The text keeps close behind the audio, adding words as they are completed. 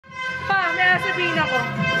sabihin ako.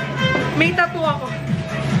 May tattoo ako.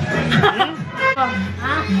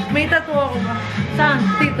 May tattoo ako ba? Saan?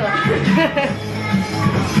 Dito.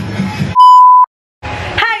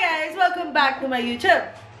 Hi guys! Welcome back to my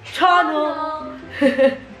YouTube channel.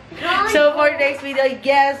 So for today's video,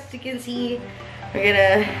 yes, you can see we're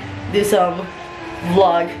gonna do some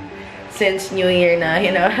vlog since New Year na,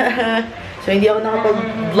 you know. So hindi ako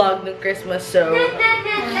nakapag-vlog ng Christmas, so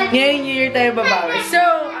ngayon New Year tayo babawi. So,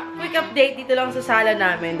 quick update dito lang sa sala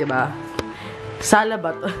namin, di ba? Sala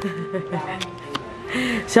ba to?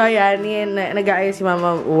 So ayan, nag-aayos si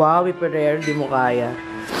Mama. Wow, may prayer, di mo kaya.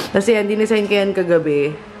 Kasi yan, dinisign ko yan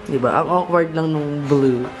kagabi. Diba? Ang awkward lang nung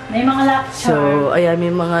blue. May mga lock charm. So, ayan, may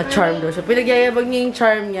mga charm doon. So, pinagyayabag niya yung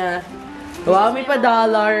charm niya. Wow, may pa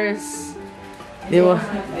dollars. Di ba?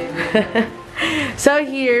 So,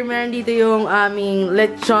 here, meron dito yung aming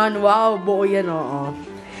lechon. Wow, buo yan, oo.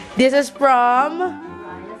 This is from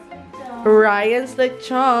Ryan's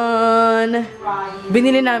Lechon.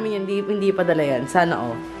 Binili namin yun, hindi pa dala yan. Sana,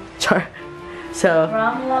 oh. Char. So,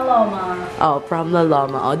 From La Loma. Oh, from La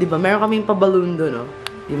Loma. Oh, di ba? Meron kaming pa-balloon doon, oh.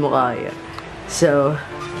 Di mo kaya. So,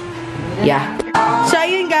 yeah. So,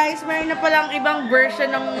 ayun guys, meron na palang ibang version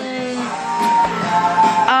ng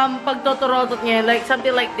pagtotorotot ngayon. Like,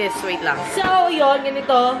 something like this. Wait lang. So, yun,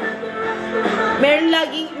 ganito.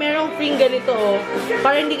 Merong free ganito, oh.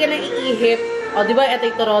 Para hindi ka na iihip. Oh, di ba? Ito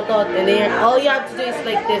yung torotot. And then, all you have to do is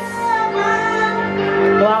like this.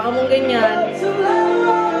 Gawa ka mong ganyan.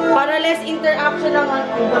 Para less interaction naman.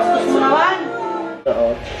 Ang bastos mo naman.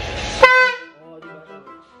 Oo.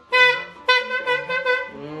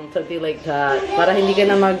 Something like that. Para hindi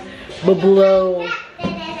ka na mag-blow.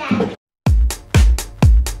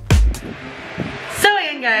 So,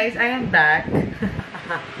 ayun guys. I am back.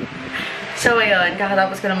 So, ayun.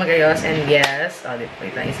 Kakatapos ko na mag-ayos. And yes. Oh,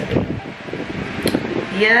 wait lang. Isa din.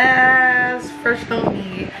 Yes! Fresh ng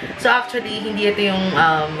tea. So, actually, hindi ito yung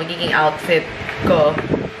magiging outfit ko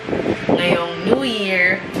ngayong New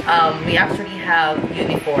Year. We actually have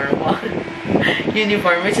uniform.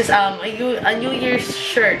 Uniform, which is a New Year's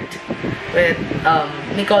shirt with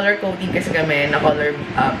may color coding kasi kami na color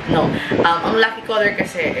ang lucky color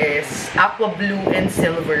kasi is aqua blue and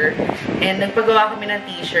silver, and nagpagawa kami ng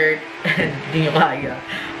t-shirt. Hindi nyo kaya.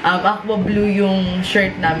 Aqua blue yung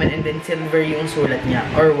shirt namin and then silver yung sulat niya,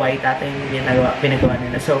 or white ata yung pinagawa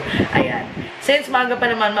nila. So ayan, since maaga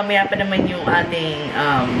pa naman, mamaya pa naman yung ating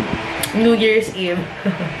New Year's Eve.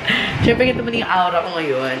 Siyempre, ito man yung aura ko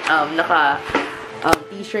ngayon. Naka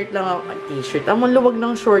t-shirt lang ako. T-shirt. Ang maluwag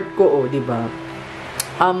ng short ko, oh, diba?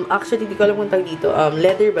 Actually, hindi ko alam kung tawag dito.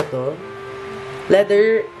 Leather ba to?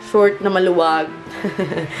 Leather short na maluwag.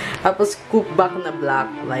 Tapos, scoop back na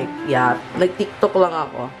black. Like, yeah. Nag-TikTok lang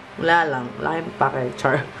ako. Wala lang. Wala kayong pake.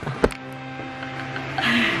 Char.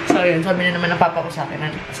 So, yun. Sabi na naman ng papa ko sa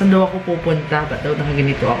akin, saan daw ako pupunta? Ba't daw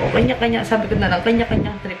nakaganito ako? Kanya-kanya. Sabi ko na lang,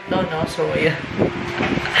 kanya-kanyang trip daw, no? So, yeah.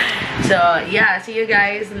 So, yeah. See you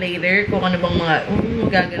guys later kung ano bang mga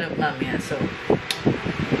magaganap namin. So,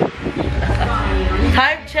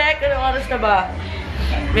 time check. Anong oras na ba?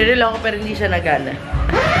 Meron lang ako pero hindi siya nagana.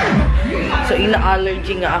 So,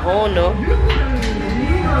 ina-allergy nga ako, no?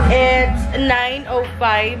 It's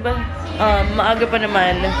 9:05. Maaga pa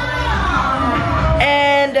naman.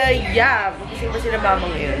 And, yeah. Bugising pa sila mama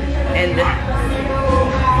ngayon. And,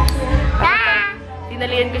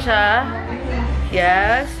 tinalian ko siya.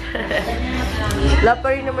 Yes. Wala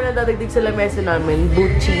pa rin naman nadadagdig sa lamesa namin.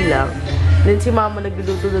 Buchi lang. Then, si mama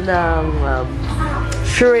nagluluto doon ng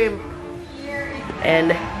shrimp.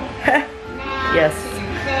 And, yes.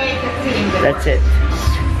 That's it.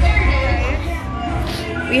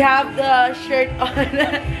 We have the shirt on.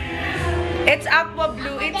 It's aqua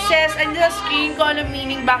blue. It says, and the screen ko ano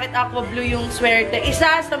meaning bakit aqua blue yung swerte.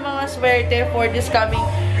 Isa sa mga swerte for this coming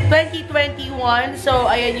 2021.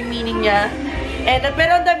 So, ayan yung meaning niya. And,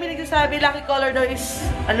 pero ang dami nagsasabi, lucky color daw is,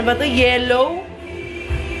 ano ba to? Yellow?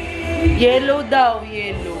 Yellow daw.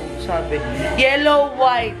 Yellow, sabi. Yellow,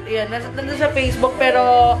 white. Ayan, nandun sa Facebook.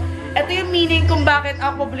 Pero, ito yung meaning kung bakit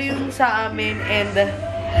aqua blue yung sa amin. And,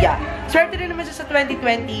 yeah. Swerte rin naman siya sa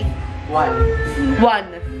 2020. One.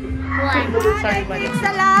 Sorry, man.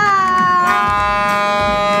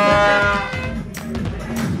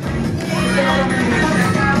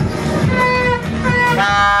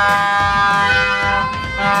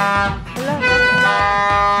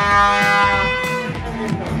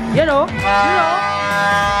 Yan o. 9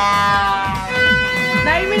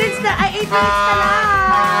 minutes na. Ay, 8 minutes na lang.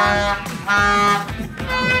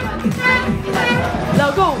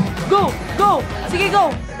 Now, go. Go. Go. Sige,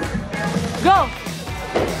 go. Go. Wow.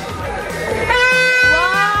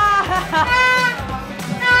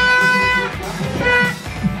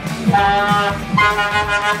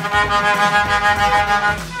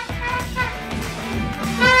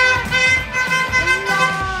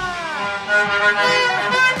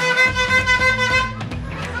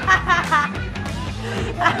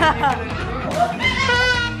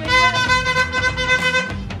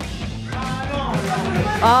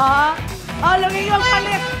 Oh, lagi yung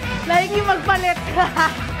magpalit. Lagi yung magpalit.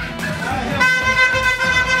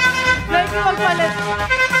 Lagi yung magpalit.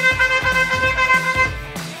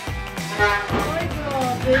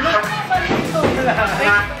 Ay, grabe. Nagpapalit ito.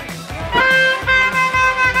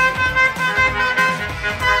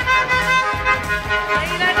 Ay,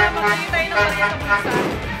 na makikita yun ang palit ng isa.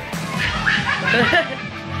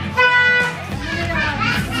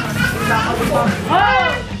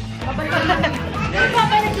 Oh! Papalitan na.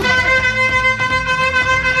 Papalitan na.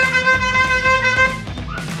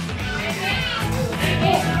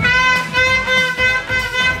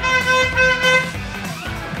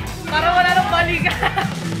 Para wala nang balikan.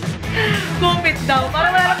 Kupit daw. Para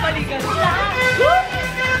wala nang balikan. 2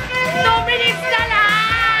 minutes na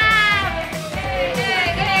lang!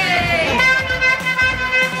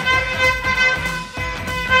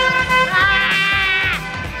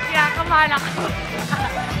 Kaya kamala ko.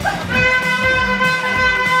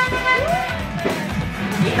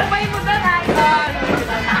 Sabay mo doon, ha?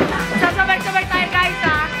 Sasabay-sabay tayo, guys,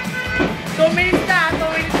 ha? 2 minutes na, 2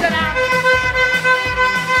 minutes na lang.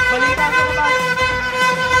 Balita ko ba?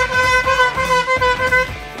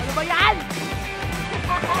 Ano ba yan?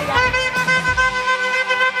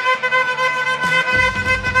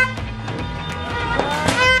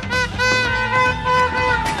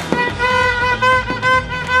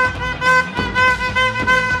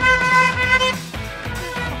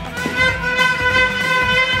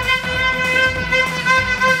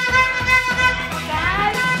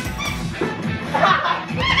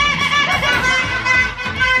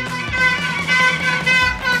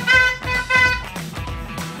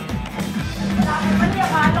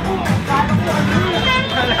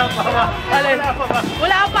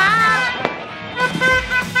 Wala pa!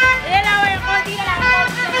 Ayan na, konti na lang.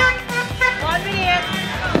 1 minute.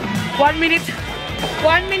 1 minute.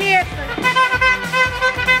 1 minute.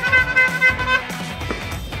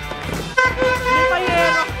 Hindi pa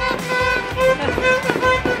yero.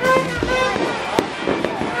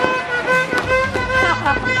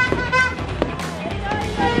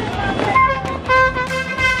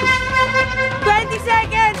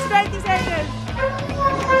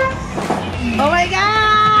 Oh my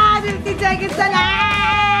God! 15 seconds na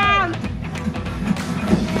lang!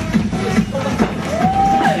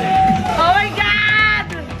 Oh my God!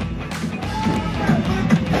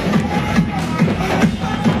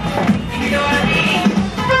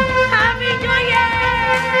 Happy New Year!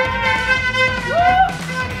 Woo!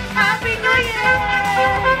 Happy New Year!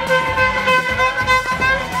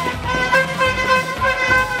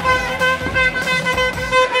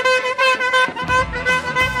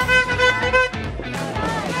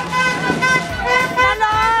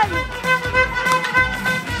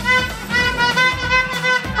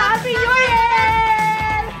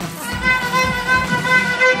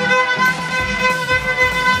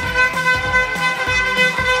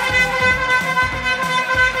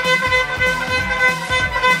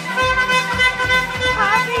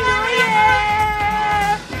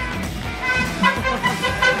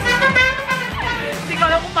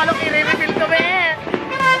 Paano i-refill ko, be?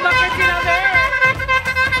 Bakit sila, be?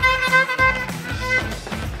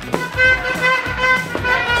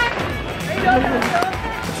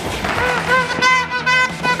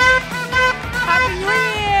 Happy New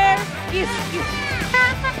Year! Kiss, kiss.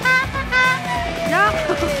 Yeah.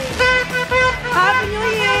 Happy New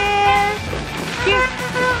Year! Kiss,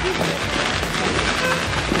 kiss.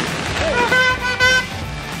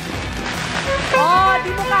 Oh, di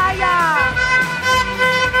mo kaya.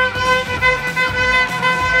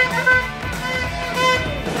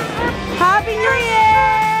 Happy New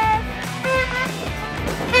Year!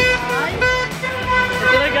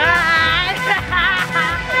 Ito na, guys!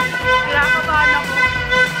 Kinakabahan ako.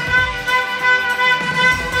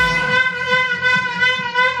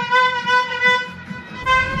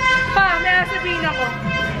 Pa, may nasabihin ako.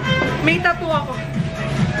 May tattoo ako.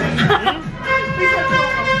 May tattoo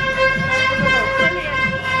ako.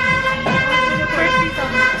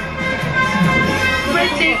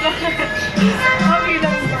 Birthday ko. Okay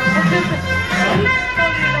lang ba? Okay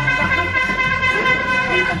lang ba?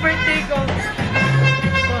 Dito birthday ko.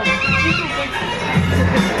 Dito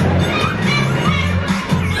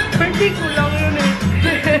birthday ko lang yun eh.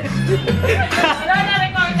 Wala na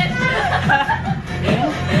recorded.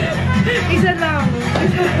 Isa lang.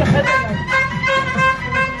 Isa lang.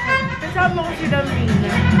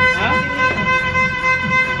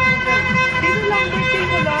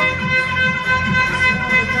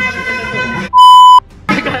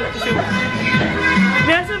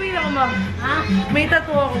 ma. Ha? May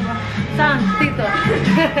tattoo ako ma. Saan? Dito.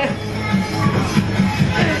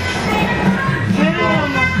 Meron ako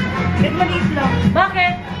ma. Kahit maliit lang.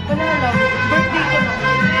 Bakit? Wala lang. Birthday ko na.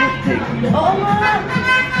 Oo nga.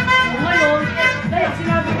 Ngayon,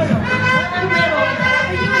 sinabi ko lang. Ano meron?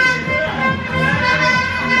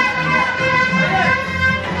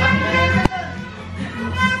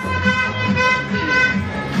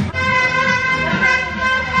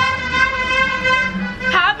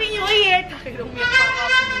 Happy New Year!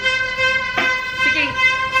 Si Kay,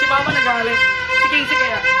 si Mama nagalit. Si Kay,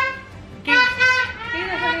 kaya. Kay,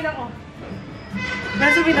 nasabihin ako.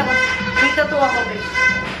 Nasabihin ako. May tattoo ako, Kay.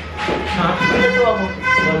 Ha? May tattoo ako.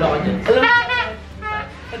 Wala ka dyan. Alam mo?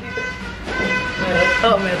 Dito. Meron?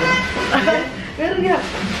 Oo, meron. Meron nga.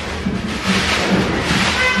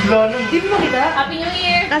 Wala nang. Di mo kita? Happy New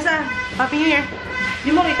Year! Nasaan? Happy New Year. Di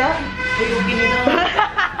mo kita? Uyukin nyo na.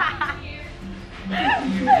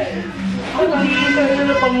 Ang liit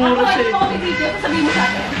na pamura siya. Ako may video, sasabihin mo sa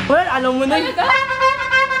akin. Well, alam mo na yun.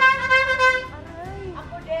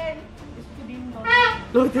 Ako din. Gusto din mo.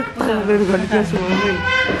 Loaded pa. Nagalit niya si Mama eh.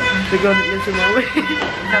 Nagalit niya si Mama eh.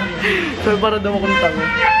 So, para daw akong tango.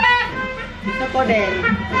 Gusto ko din.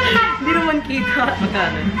 Hindi naman kita.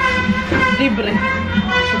 Magkano? Libre.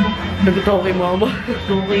 Nagot ako kay Mama.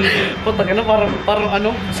 Okay. Puta ka na, parang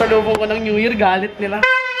ano, sa lubong ko ng New Year, galit nila.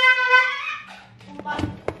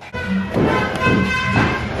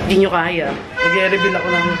 Hindi nyo kaya. Nag-reveal ako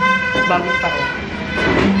ng bagong tao.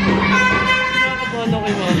 Nakakabahan ako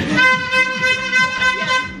kay Mama.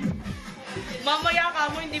 Mamaya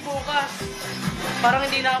ka mo, hindi bukas. Parang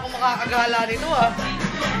hindi na ako makakagala nito ah.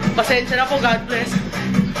 Pasensya na po, God bless.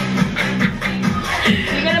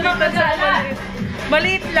 Hindi ka naman magala.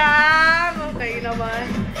 Maliit lang. Okay naman.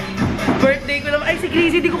 Birthday ko naman. Ay, si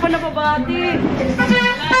Gracie, di ko pa napabati.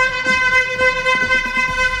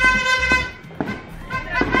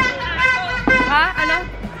 Ha? Ano?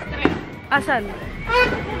 Asan?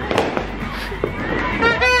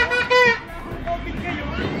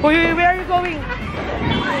 Uy, where are you going?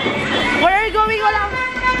 Where are you going? Wala.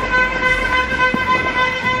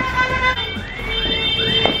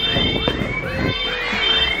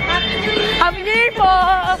 Happy New Year po!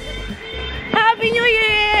 Happy New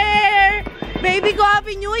Year! Baby ko,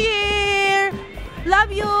 Happy New Year! Love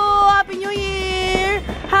you! Happy New Year!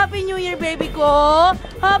 Happy New Year, baby ko!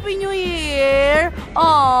 Happy New Year!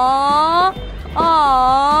 Aww!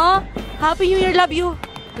 Aww! Happy New Year, love you!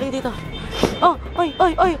 Halika dito. Oh,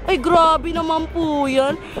 ay, grabe naman po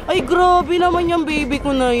yan. Ay, grabe naman yung baby ko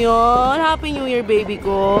na yan. Happy New Year, baby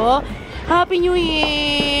ko. Happy New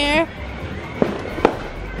Year!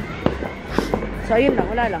 So, ayun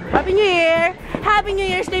lang, wala lang. Happy New Year! Happy New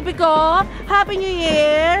Year, baby ko! Happy New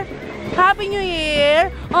Year! Happy New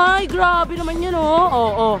Year! Ay, grabe naman yun,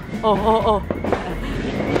 oh. Oh.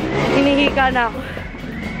 Hinihika na ako.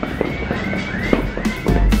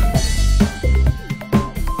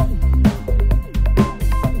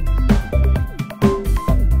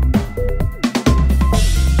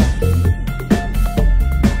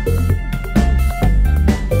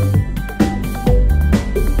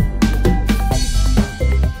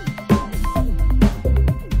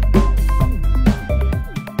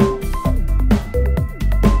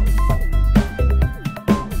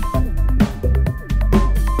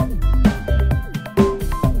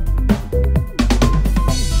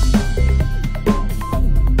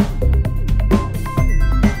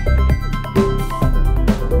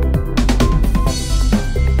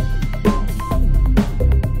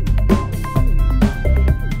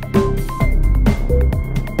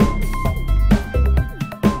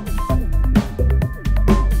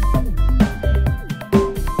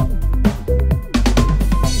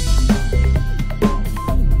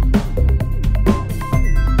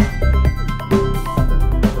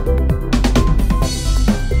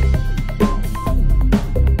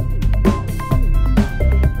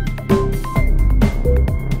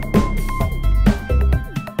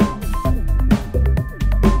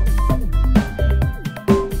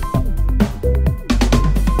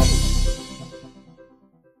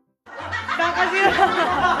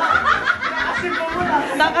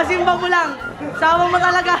 Kakasimba mo lang. Sawa mo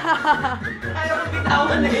talaga. Ayaw ko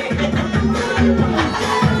bitawan eh.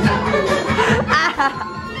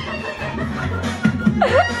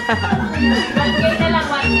 Bagay na lang,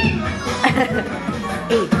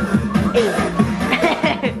 1K.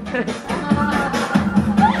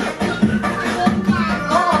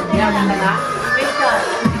 Yaman ka na?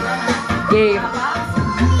 Game.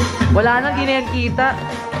 Wala nang di na yan kita.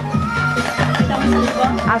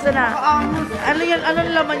 Asa na? Ano yan? Ano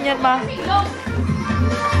laman yan, ma?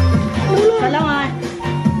 Salamat.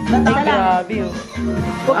 Ay, grabe oh.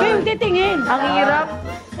 Huwag kayong titingin. Ang hirap.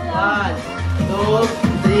 1, 2,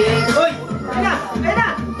 3. Uy! Ayun na! Ayun na!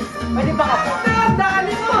 Pwede ba ka?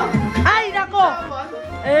 Dali mo! Ay, nako!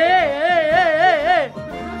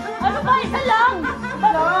 Ano ba? Isa lang!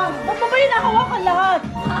 Ba't ba yung nakawakan lahat?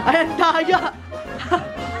 Ay, ang daya!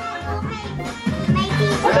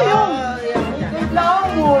 Ano yun?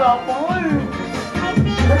 Lang mula po eh.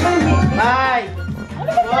 5, Ano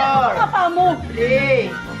ba yung nakapa mo?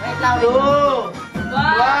 3, 2,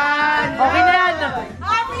 1. Okay na yan!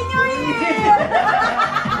 Happy New Year!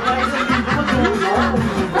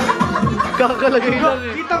 Kakalagay lang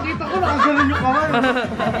eh. Kita ko nakagalan yung kamay.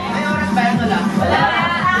 May oras ba yan? Wala.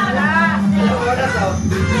 Oras oh.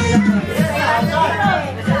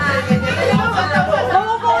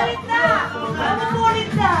 Mamukulit na! Mamukulit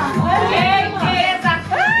na! Okay, okay.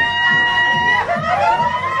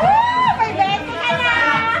 May bete ka na!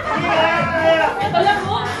 Alam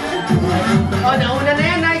mo? Oh, nauna na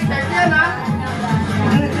yan. Nice start yan ha.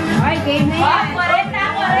 Ay, game na yan. 40!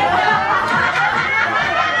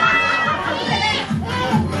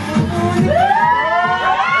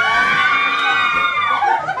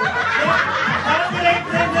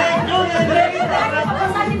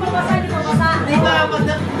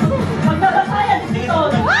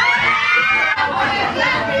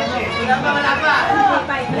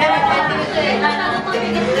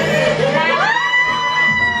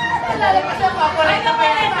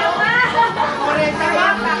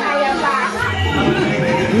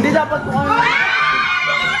 Hindi dapat po kami...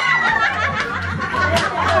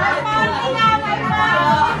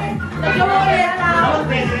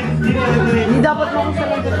 Hindi dapat mo kung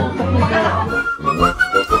saan tututok mo.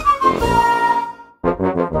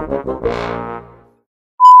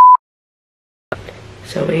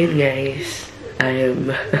 So, ayun guys.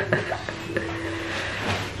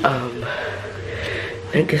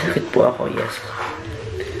 Nagkasakit po ako, yes.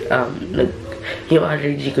 Yung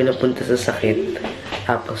allergy ko napunta sa sakit.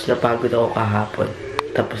 Tapos napagod ako kahapon.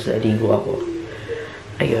 Tapos naligo ako.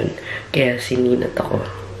 Ayun. Kaya sininat ako.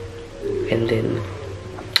 And then,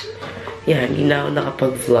 yeah, hindi na ako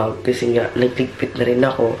nakapag-vlog kasi nga nagligpit na rin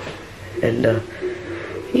ako. And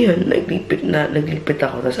yun, nagligpit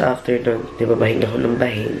ako. Tapos after nun, di ba, bahing ako ng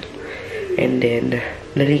bahing. And then,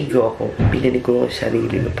 naligo ako. Pinanig ko yung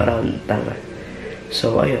sarili ko para akong tanga.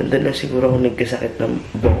 So, ayun, doon na siguro ako nagkasakit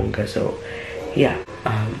ng bongga. So, yeah,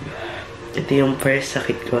 ito yung first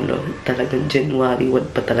sakit ko, no? Talagang January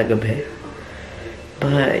 1 pa talaga, be.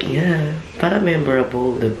 But, yeah, para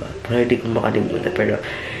memorable, diba? Para hindi ko makalimutan. Pero,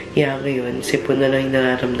 yeah, ngayon, sipon na lang yung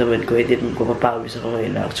nararamdaman ko. Hindi naman ko mapawis ako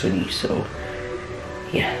ngayon, actually. So,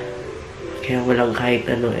 yeah. Kaya walang kahit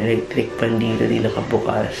ano, electric pan dito, di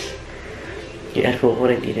nakabukas. Yung aircon ko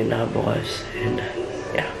rin, di rin nakabukas. And,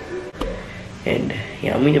 yeah. And,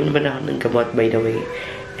 yeah, uminom naman ako ng gamot, by the way.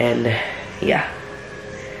 And, yeah.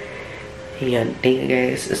 Yan, thank you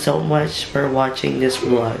guys so much for watching this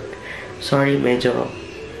vlog. Sorry, medyo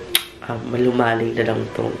malumaling na lang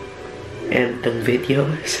tong end ng video.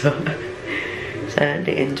 So, sana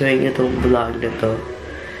na-enjoy nyo tong vlog na to.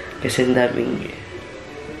 Kasi ang daming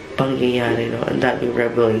pangyayari, no? Ang daming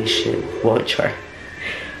revelation. Watcher.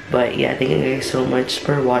 But, yeah, thank you guys so much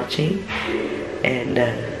for watching. And,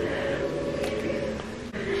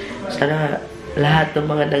 sana lahat ng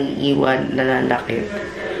mga nang-iwan, nananakit,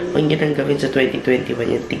 huwag nyo nang gawin sa 2021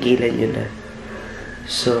 yan, tigilan nyo na.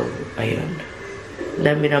 So, ayun.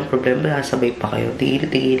 Dami na ang problema, nasabay pa kayo.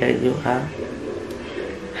 Tigilan nyo, ha?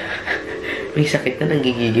 May sakit na,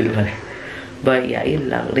 nanggigigil pa rin. But, yeah,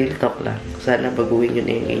 yun lang. Real talk lang. Sana baguhin nyo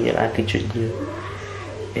na yung inyong attitude nyo.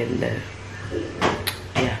 And,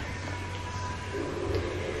 yeah.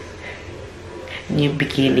 New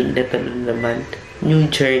beginning na to naman.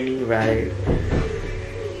 New journey, right?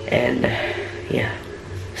 And, yeah.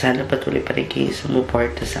 Sana patuloy pa rin kayo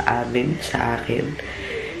sumuporta sa amin, sa akin.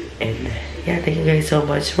 And, yeah, thank you guys so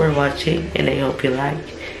much for watching. And I hope you like,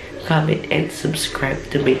 comment, and subscribe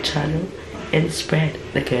to my channel. And spread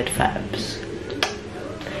the good vibes.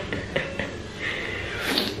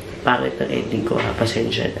 Pangit ang ending ko, ha?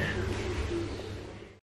 Pasensya na.